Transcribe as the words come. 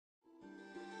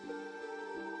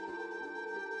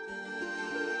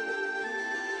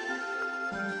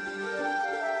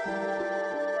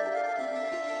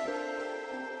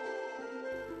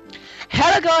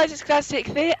Hello guys, it's Classic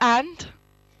here and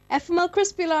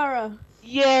FMLCrispyLara.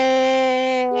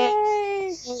 yay!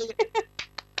 Yay!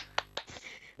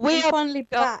 We I'm are finally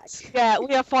back. Yeah,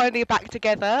 we are finally back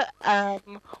together.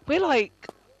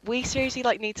 We seriously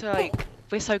need to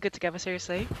we're so good together,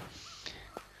 seriously.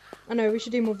 I know, we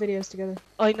should do more videos together.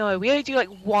 I know, we only do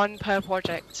one per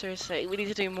project, seriously. We need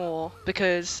to do more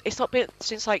because it's not been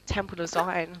since Temple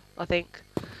Design, I think.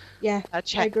 Yeah, I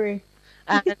agree.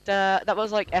 And that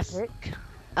was epic.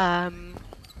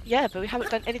 Yeah, but we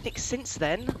haven't done anything since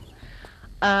then.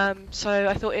 So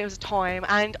I thought it was time,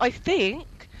 and I think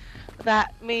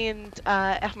that me and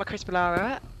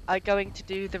FMLCrispyLara are going to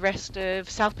do the rest of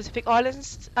South Pacific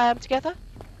Islands together.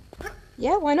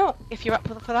 Yeah, why not? If you're up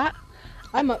for that.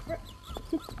 I'm up for it.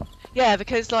 Yeah,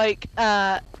 because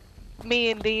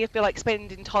me and Lee have been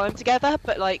spending time together,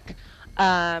 but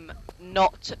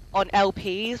not on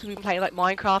LPs. We've been playing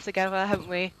Minecraft together, haven't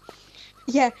we?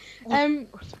 Yeah. I'm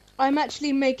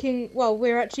actually making. Well,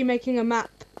 we're actually making a map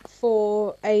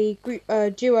for a group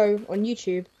duo on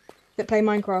YouTube that play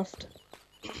Minecraft.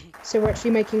 So we're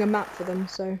actually making a map for them.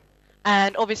 So.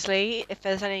 And obviously, if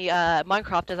there's any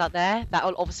Minecrafters out there, that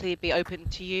will obviously be open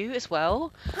to you as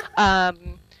well.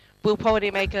 We'll probably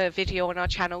make a video on our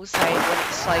channel saying when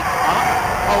it's up.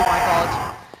 Oh my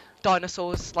god,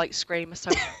 dinosaurs scream so.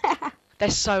 They're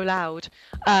so loud.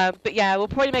 But yeah, we'll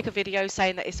probably make a video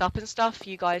saying that it's up and stuff for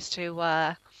you guys to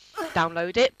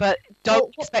download it. But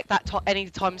don't expect that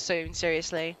anytime soon,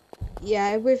 seriously.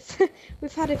 Yeah, we've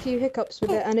had a few hiccups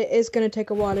with it, and it is going to take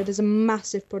a while. It is a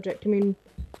massive project. I mean,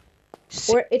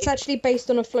 it's actually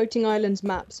based on a floating islands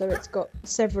map, so it's got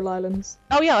several islands.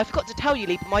 Oh yeah, I forgot to tell you,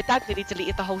 Lee, but my dad nearly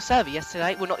deleted the whole server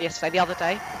yesterday. Well, not yesterday, the other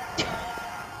day.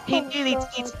 He nearly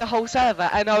deleted the whole server,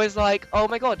 and I was like, oh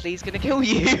my god, Lee's gonna kill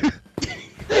you.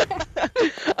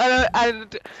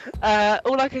 And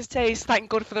all I can say is thank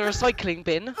God for the recycling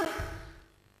bin.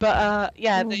 But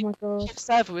yeah, the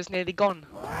server was nearly gone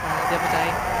the other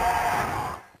day.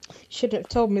 Shouldn't have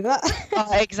told me that.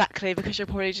 Exactly, because you're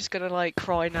probably just gonna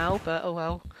cry now, but oh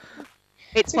well.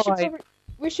 It's fine.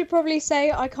 We should probably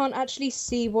say I can't actually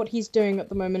see what he's doing at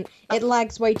the moment. It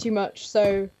lags way too much,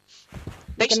 so...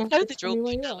 They should know the drill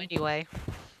anyway.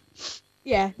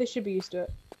 Yeah, they should be used to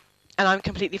it. And I'm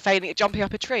completely failing at jumping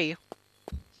up a tree.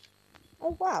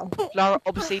 Oh wow. Lara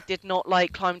obviously did not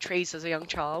climb trees as a young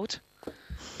child.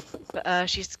 But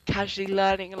she's casually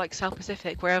learning South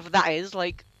Pacific, wherever that is.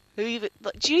 Who even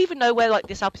do you even know where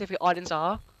the South Pacific Islands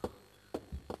are?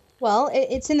 Well,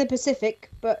 it's in the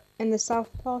Pacific, but in the south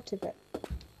part of it.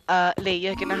 Lee,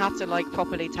 you're gonna have to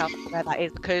properly tell me where that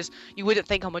is, because you wouldn't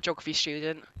think I'm a geography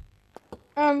student.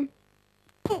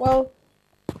 Well,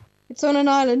 it's on an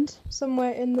island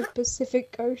somewhere in the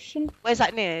Pacific Ocean. Where's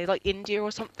that near? India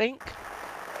or something?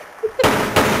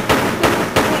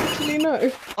 Actually,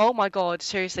 no. Oh my god,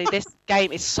 seriously, this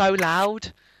game is so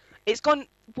loud. It's gone.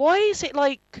 Why is it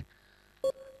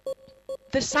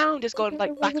the sound has gone back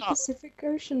up? Where the Pacific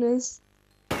Ocean is.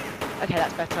 Okay,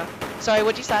 that's better. Sorry,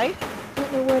 what'd you say? I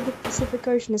don't know where the Pacific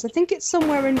Ocean is. I think it's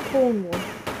somewhere in Cornwall.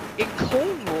 In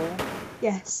Cornwall?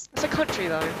 Yes. That's a country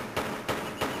though.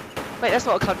 Wait, that's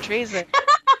not a country, is it?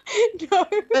 No.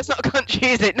 That's not a country,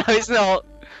 is it? No, it's not.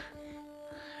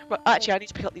 Right, actually, I need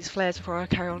to pick up these flares before I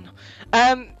carry on.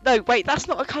 No, wait, that's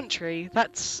not a country.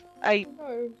 That's a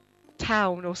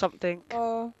town or something.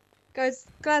 Guys,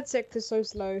 glad Sixth is so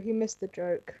slow. He missed the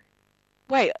joke.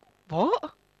 Wait,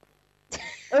 what?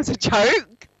 That's a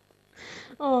joke?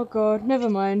 Oh god,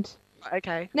 never mind.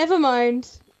 Okay. Never mind.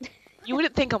 You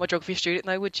wouldn't think I'm a geography student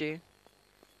though, would you?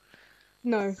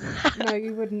 No. No,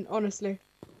 you wouldn't, honestly.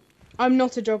 I'm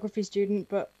not a geography student,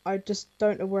 but I just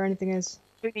don't know where anything is.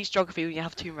 Who needs geography when you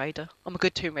have Tomb Raider? I'm a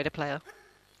good Tomb Raider player.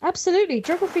 Absolutely.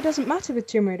 Geography doesn't matter with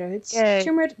Tomb Raider. It's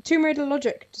Tomb Raider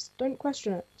logic. Just don't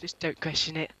question it. Just don't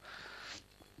question it.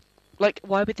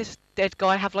 Why would this dead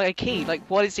guy have a key?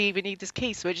 Why does he even need this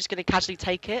key? So we're just going to casually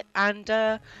take it and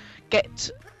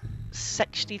get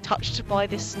sexually touched by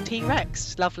this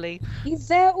T-Rex. Lovely. He's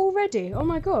there already? Oh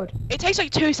my god. It takes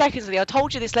 2 seconds, Lee. I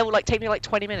told you this level take me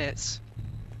 20 minutes.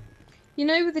 You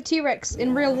know, with the T-Rex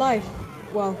in real life,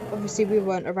 well, obviously we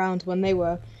weren't around when they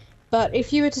were, but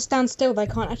if you were to stand still, they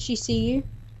can't actually see you.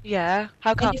 Yeah,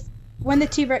 how come? When the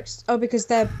T-Rex... Oh, because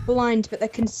they're blind, but they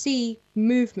can see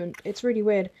movement. It's really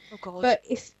weird. Oh, God. But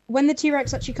when the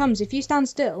T-Rex actually comes, if you stand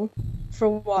still for a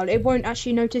while, it won't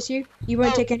actually notice you. You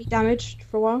won't take any damage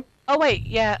for a while. Oh, wait,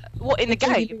 yeah. What, in the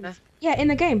game? Yeah, in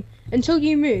the game. Until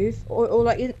you move, or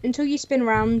until you spin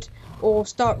around or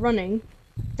start running,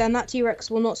 then that T-Rex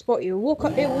will not spot you. It will walk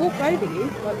over you,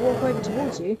 like walk over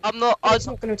towards you. I'm not. But it's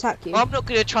not going to attack you. I'm not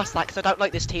going to trust that because I don't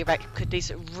like this T-Rex because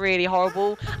he's really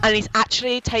horrible and he's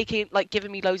actually taking, like,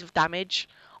 giving me loads of damage.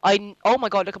 Oh my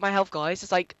god, look at my health, guys.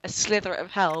 It's like a slither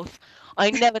of health. I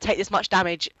never take this much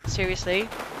damage. Seriously.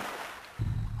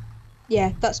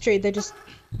 Yeah, that's true. They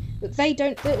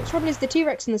don't. The trouble is the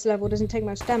T-Rex in this level doesn't take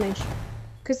much damage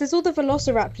because there's all the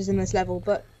Velociraptors in this level.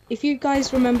 But if you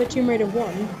guys remember Tomb Raider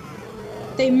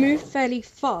 1, they move fairly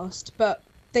fast, but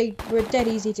they were dead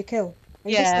easy to kill.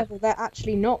 In this level, they're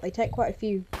actually not. They take quite a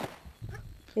few.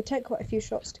 They take quite a few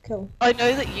shots to kill. I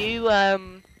know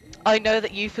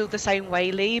that you feel the same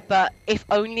way, Lee, but if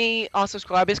only our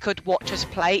subscribers could watch us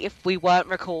play if we weren't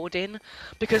recording.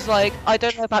 Because, like, I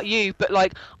don't know about you, but,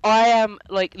 like, I am,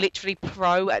 like, literally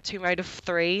pro at Tomb Raider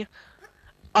 3.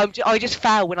 I just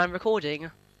fail when I'm recording.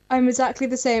 I'm exactly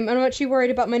the same, and I'm actually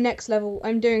worried about my next level.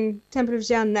 I'm doing Temple of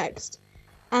Xian next.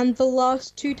 And the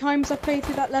last 2 times I played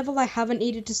through that level, I haven't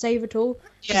needed to save at all.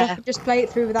 Because I could just play it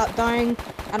through without dying.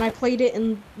 And I played it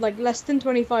in, like, less than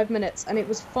 25 minutes, and it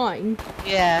was fine.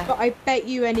 Yeah. But I bet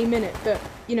you any minute that,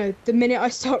 you know, the minute I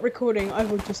start recording, I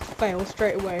will just fail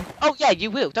straight away. Oh, yeah, you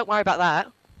will. Don't worry about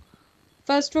that.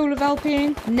 First rule of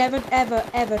LPing, never, ever,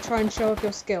 ever try and show off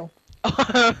your skill.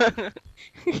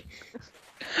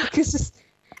 Because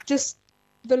just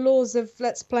the laws of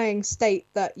Let's Playing state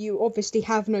that you obviously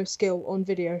have no skill on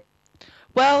video.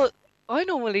 Well, I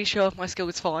normally show off my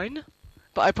skills fine,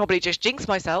 but I probably just jinx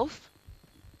myself.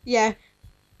 Yeah,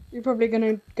 you're probably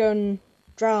gonna go and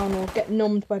drown or get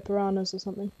nommed by piranhas or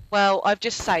something. Well, I've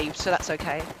just saved, so that's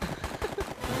okay.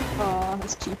 Ah,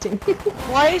 that's cheating.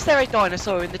 Why is there a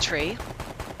dinosaur in the tree?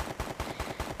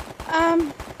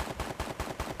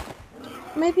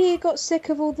 Maybe he got sick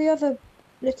of all the other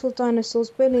little dinosaurs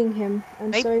bullying him,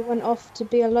 and so he went off to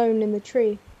be alone in the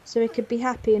tree, so he could be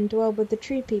happy and dwell with the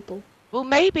tree people. Well,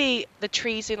 maybe the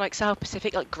trees in, like, South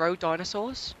Pacific, like, grow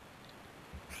dinosaurs.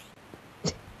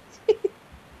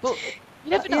 Well,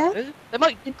 you never know. Yeah. They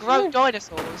might grow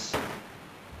dinosaurs.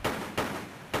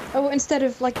 Oh, instead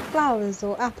of, like, flowers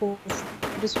or apples,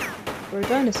 just grow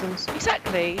dinosaurs.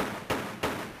 Exactly.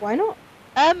 Why not?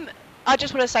 I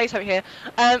just want to say something here.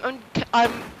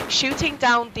 I'm shooting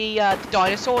down the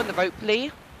dinosaur on the rope, Lee.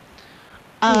 You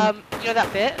know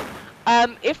that bit?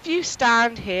 If you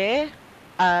stand here,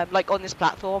 like on this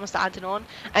platform I'm standing on,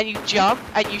 and you jump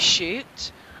and you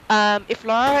shoot, if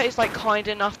Lara is, like, kind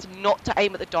enough to not to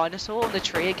aim at the dinosaur on the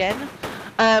tree again,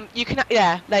 you can,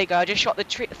 yeah, there you go, I just shot the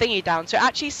thingy down, so it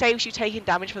actually saves you taking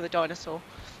damage from the dinosaur.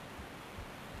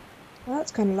 Well,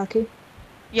 that's kind of lucky.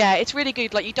 Yeah, it's really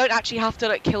good, like, you don't actually have to,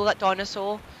 like, kill that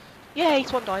dinosaur. Yeah,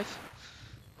 he's one dive.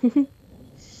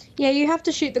 Yeah, you have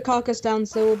to shoot the carcass down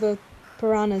so all the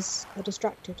piranhas are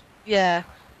distracted. Yeah.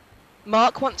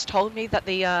 Mark once told me that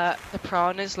the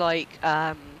piranhas, like,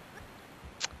 oh,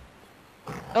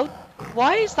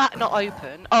 why is that not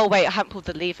open? Oh, wait, I haven't pulled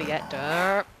the lever yet.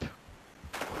 Derp.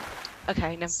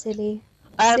 Okay, no. Silly.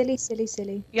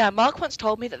 Silly. Yeah, Mark once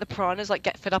told me that the piranhas, like,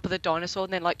 get fed up with the dinosaur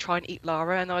and then, like, try and eat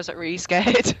Lara, and I was, like, really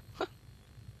scared.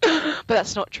 But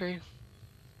that's not true.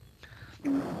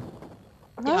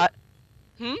 Huh?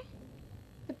 Yeah.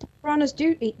 The piranhas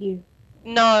do eat you.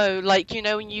 No, like, you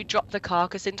know when you drop the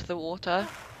carcass into the water?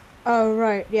 Oh,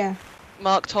 right, yeah.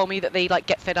 Mark told me that they, like,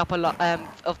 get fed up a lot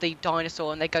of the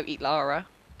dinosaur and they go eat Lara,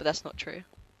 but that's not true.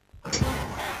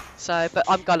 So, but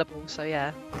I'm gullible, so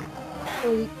yeah.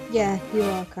 Well, yeah, you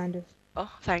are, kind of.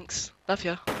 Oh, thanks. Love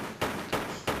you.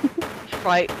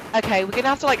 Right, okay, we're gonna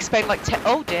have to, like, spend, like,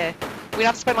 oh dear. We're gonna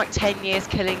have to spend, like, 10 years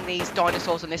killing these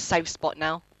dinosaurs on this safe spot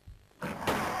now.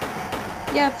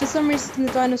 Yeah, for some reason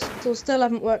the dinosaurs still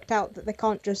haven't worked out that they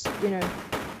can't just, you know,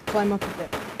 climb up a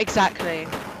bit. Exactly.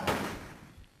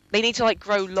 They need to, like,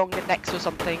 grow longer necks or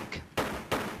something.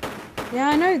 Yeah,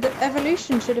 I know, that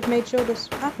evolution should have made sure this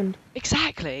happened.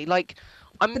 Exactly, like,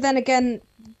 But then again,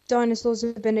 dinosaurs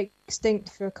have been extinct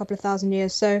for a couple of thousand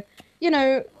years, so, you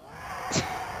know,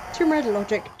 Tomb Raider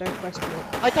logic, don't question it.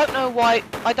 I don't know why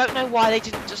they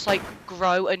didn't just, like,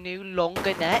 grow a new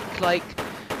longer neck, like,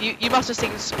 you must have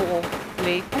seen Spore,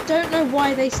 Lee. I don't know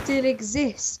why they still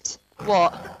exist.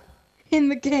 What? In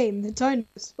the game, the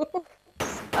dinosaurs.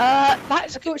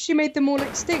 That's I thought she made them all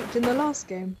extinct in the last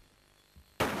game.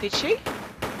 Did she?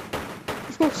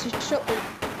 Well, she shot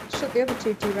the other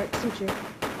 2 T-Rex, didn't she?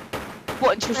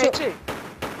 What, in Tomb Raider 2?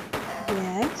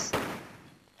 Yes.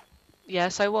 Yeah,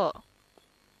 so what?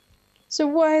 So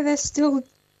why are there still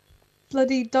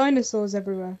bloody dinosaurs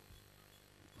everywhere?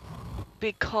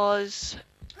 Because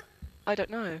I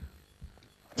don't know.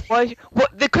 Why?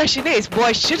 What the question is?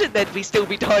 Why shouldn't there still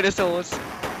be dinosaurs?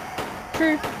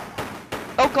 True.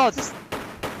 Oh God!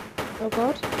 Oh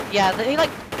god. Yeah,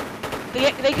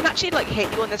 they can actually like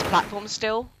hit you on this platform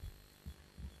still.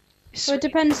 So it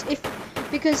depends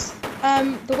because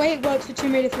the way it works with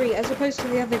Tomb Raider 3, as opposed to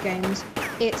the other games,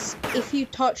 it's if you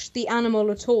touch the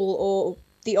animal at all or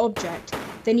the object,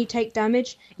 then you take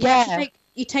damage. Yeah.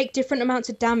 You take different amounts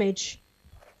of damage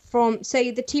from,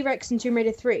 say, the T-Rex in Tomb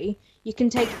Raider 3. You can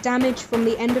take damage from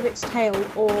the end of its tail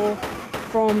or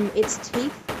from its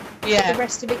teeth. Yeah. But the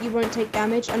rest of it you won't take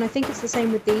damage, and I think it's the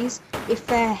same with these. If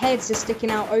their heads are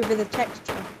sticking out over the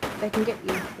texture, they can get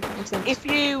you, if that makes sense.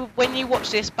 When you watch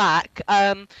this back,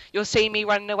 you'll see me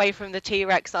running away from the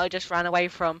T-Rex that I just ran away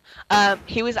from.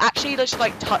 He was actually just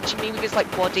like touching me with his like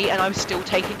body, and I was still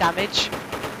taking damage.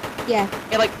 Yeah.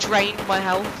 It like drained my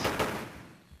health.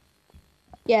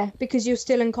 Yeah, because you're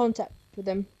still in contact with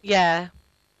him. Yeah.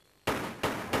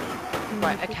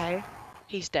 Right, okay.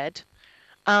 He's dead.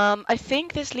 I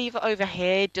think this lever over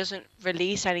here doesn't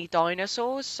release any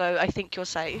dinosaurs, so I think you're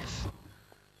safe.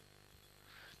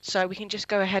 So we can just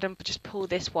go ahead and just pull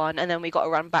this one, and then we got to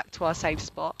run back to our safe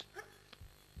spot.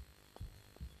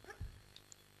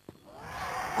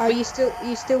 Are you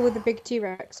still with the big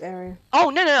T-Rex area? Oh,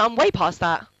 no, I'm way past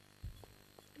that.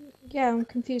 Yeah, I'm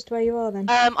confused where you are then.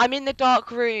 I'm in the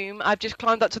dark room. I've just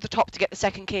climbed up to the top to get the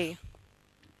second key.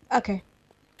 Okay.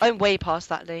 I'm way past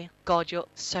that, Lee. God, you're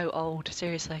so old.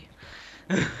 Seriously.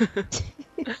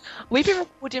 We've been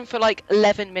recording for like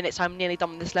 11 minutes. I'm nearly done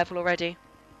with this level already.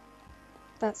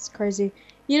 That's crazy.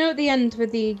 You know at the end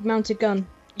with the mounted gun?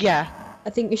 Yeah. I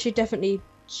think you should definitely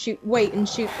wait and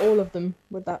shoot all of them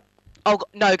with that. Oh,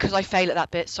 no, because I fail at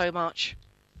that bit so much.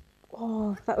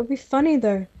 Oh, that would be funny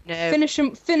though. No.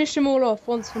 Finish them all off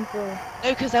once and for all. No,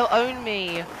 because they'll own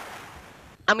me.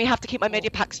 And we have to keep my media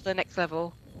packs for the next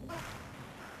level.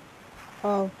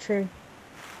 Oh, true.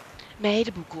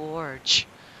 Maidable Gorge.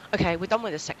 Okay, we're done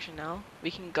with this section now.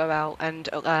 We can go out and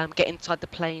get inside the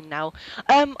plane now.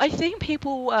 I think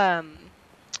people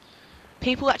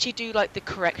actually do like the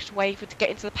correct way to get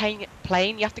into the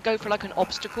plane. You have to go for like an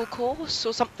obstacle course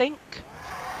or something.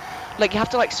 Like you have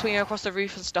to like swing across the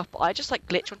roof and stuff. But I just like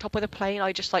glitch on top of the plane.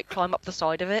 I just like climb up the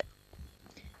side of it.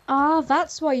 Ah,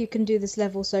 that's why you can do this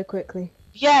level so quickly.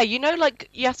 Yeah, you know, like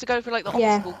you have to go for like the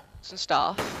obstacle course and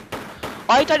stuff.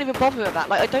 I don't even bother with that.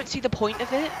 Like I don't see the point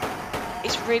of it.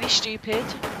 It's really stupid.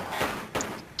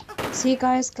 See,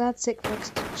 guys, glad Sick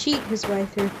Fox to cheat his way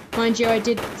through. Mind you, I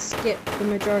did skip the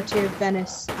majority of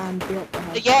Venice and the Opera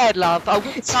House. Yeah, love. I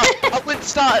wouldn't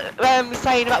start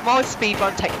saying about my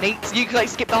speedrun techniques. You could like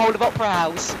skip the whole of Opera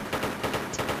House.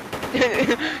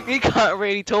 You can't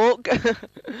really talk.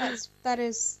 That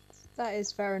is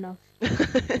fair enough.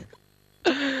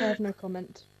 I have no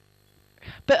comment.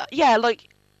 But yeah, like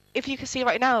if you can see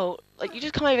right now, like you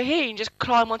just come over here and just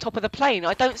climb on top of the plane.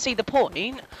 I don't see the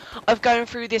point of going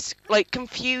through this like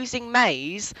confusing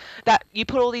maze that you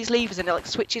put all these levers and it like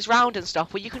switches round and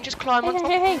stuff where you can just climb on top.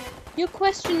 Hey, you're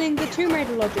questioning the Tomb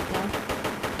Raider logic now.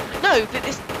 No, but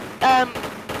this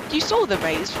you saw the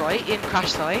maze, right, in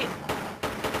Crash Site?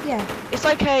 Yeah. It's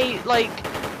like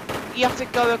you have to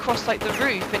go across like the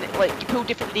roof and it, like you pull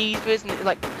different levers and it,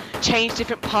 like change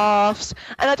different paths,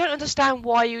 and I don't understand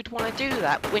why you'd want to do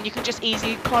that when you can just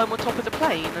easily climb on top of the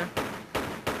plane.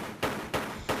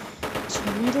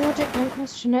 Tomb Raider logic, don't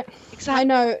question it. Exactly. I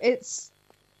know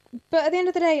but at the end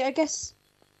of the day, I guess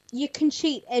you can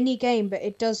cheat any game, but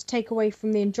it does take away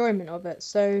from the enjoyment of it.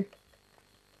 So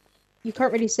you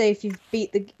can't really say if you've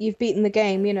beaten the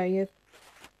game. You know, you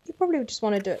probably would just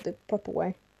want to do it the proper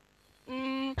way.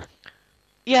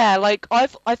 Yeah, like I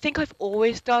think I've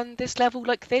always done this level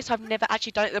like this. I've never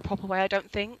actually done it the proper way, I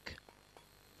don't think.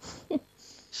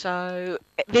 So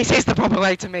this is the proper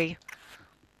way to me.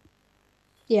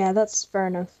 Yeah, that's fair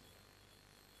enough.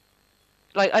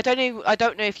 Like I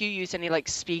don't know if you use any like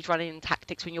speedrunning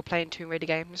tactics when you're playing Tomb Raider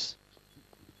games.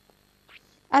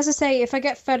 As I say, if I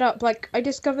get fed up, like I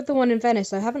discovered the one in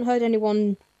Venice. I haven't heard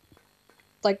anyone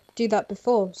like do that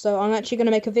before, so I'm actually going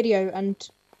to make a video and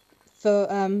for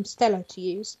Stella to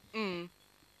use.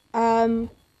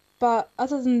 But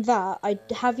other than that, I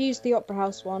have used the Opera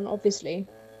House one, obviously.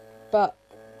 But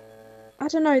I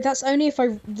don't know. That's only if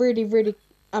I really, really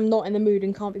am not in the mood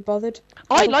and can't be bothered.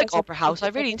 I like Opera House. I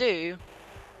really do.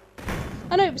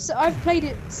 I know. So I've played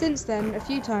it since then a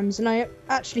few times, and I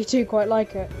actually do quite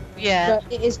like it. Yeah.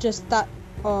 But it is just that.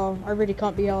 Oh, I really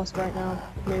can't be arsed right now.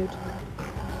 Mood.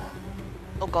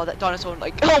 Oh god, that dinosaur!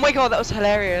 Like, oh my god, that was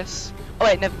hilarious. Oh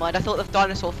wait, never mind. I thought the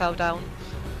dinosaur fell down.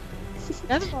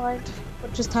 Never mind.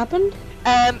 What just happened?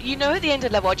 You know, at the end of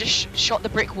the level, I just shot the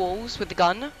brick walls with the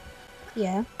gun.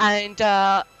 Yeah. And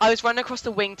I was running across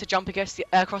the wing to jump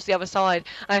across the other side,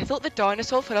 and I thought the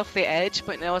dinosaur fell off the edge,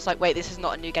 but then I was like, wait, this is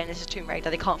not a new game, this is Tomb Raider,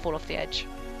 they can't fall off the edge.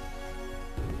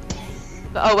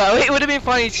 But oh well, it would have been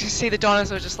funny to see the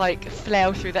dinosaur just like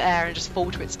flail through the air and just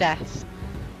fall to its death.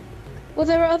 Well,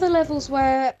 there are other levels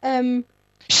where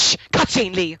Shh!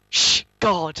 Cutscene, Lee! Shh!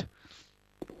 God!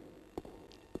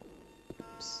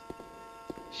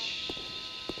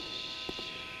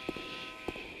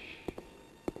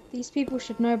 these people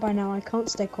should know by now I can't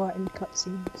stay quiet in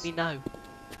cutscenes. We know.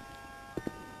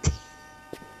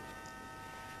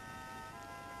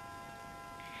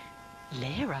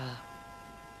 Lara.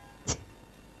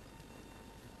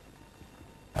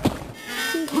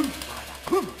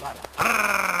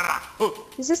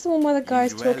 Is this the one where the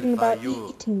guy's talking about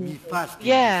eating me?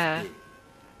 Yeah.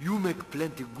 You make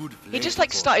plenty good He just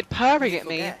like started purring at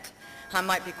me. I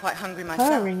might be quite hungry myself.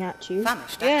 Purring at you?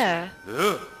 Famished, Yeah.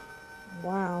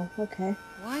 Wow, okay.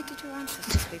 Why did your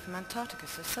ancestors flee from Antarctica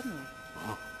so suddenly?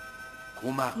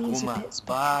 He's a Kuma, bit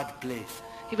bad place.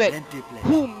 He went, Plenty place.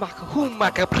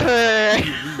 humaka, purr.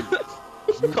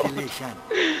 Mutilation.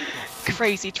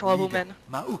 Crazy tribal men.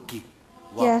 Mauki.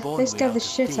 Yeah, they scared the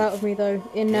shit out of me though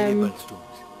in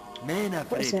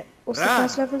what is it? What's the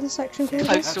first level of the section called?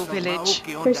 Coastal Village.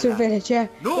 Coastal Village, yeah.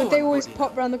 No But they one always would.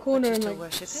 pop round the corner But and you still like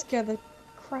worship it? scare the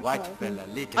crap White out of me. fella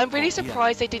later I'm really come here.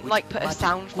 surprised they didn't like put a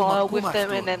sound file with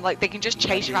them, and then like they can just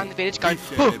chase around the village going,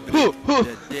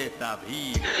 The death of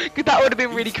he. because that would have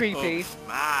been really creepy.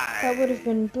 That would have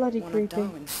been bloody One of creepy.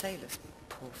 Darwin's sailors.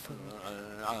 Poor fool.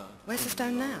 Where's the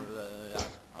stone now?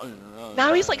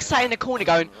 Now he's like sat in the corner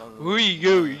going,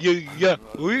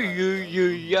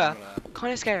 yeah.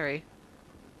 Kind of scary.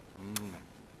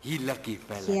 He lucky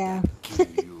fella. Yeah. Kill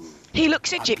you. He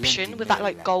looks Egyptian with that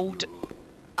like gold,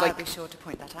 I'll like be sure to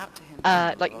point that out to him.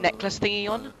 like necklace thingy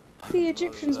on. The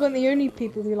Egyptians weren't the only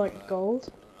people who liked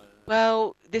gold,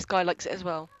 Well, this guy likes it as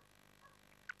well.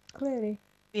 clearly.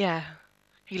 Yeah,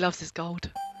 he loves his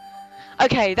gold.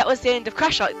 Okay, that was the end of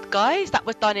Crash Site, guys. That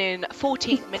was done in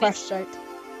 14 Crash minutes. site.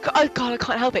 Oh god, I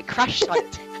can't help it. Crash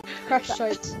Site. Crash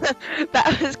site.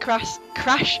 That was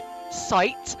Crash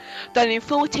Site, done in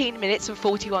 14 minutes and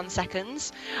 41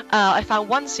 seconds. I found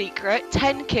one secret,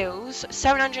 10 kills,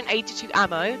 782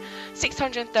 ammo,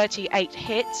 638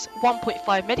 hits, 1.5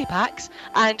 medipacks,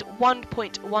 and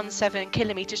 1.17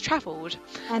 kilometers travelled.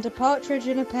 And a partridge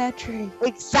in a pear tree.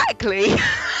 Exactly.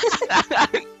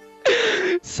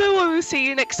 So I will see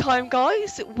you next time,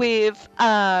 guys, with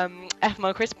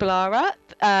FMLCrispyLara.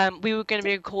 We were going to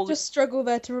be recording. Just struggle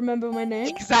there to remember my name.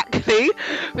 Exactly.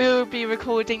 We will be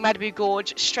recording Malibu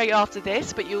Gorge straight after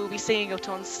this, but you will be seeing it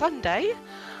on Sunday.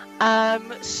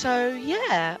 So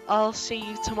yeah, I'll see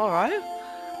you tomorrow.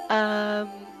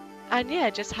 And yeah,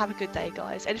 just have a good day,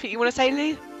 guys. Anything you want to say,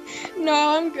 Lee? No,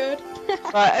 I'm good.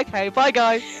 Right. Okay. Bye,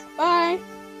 guys. Bye.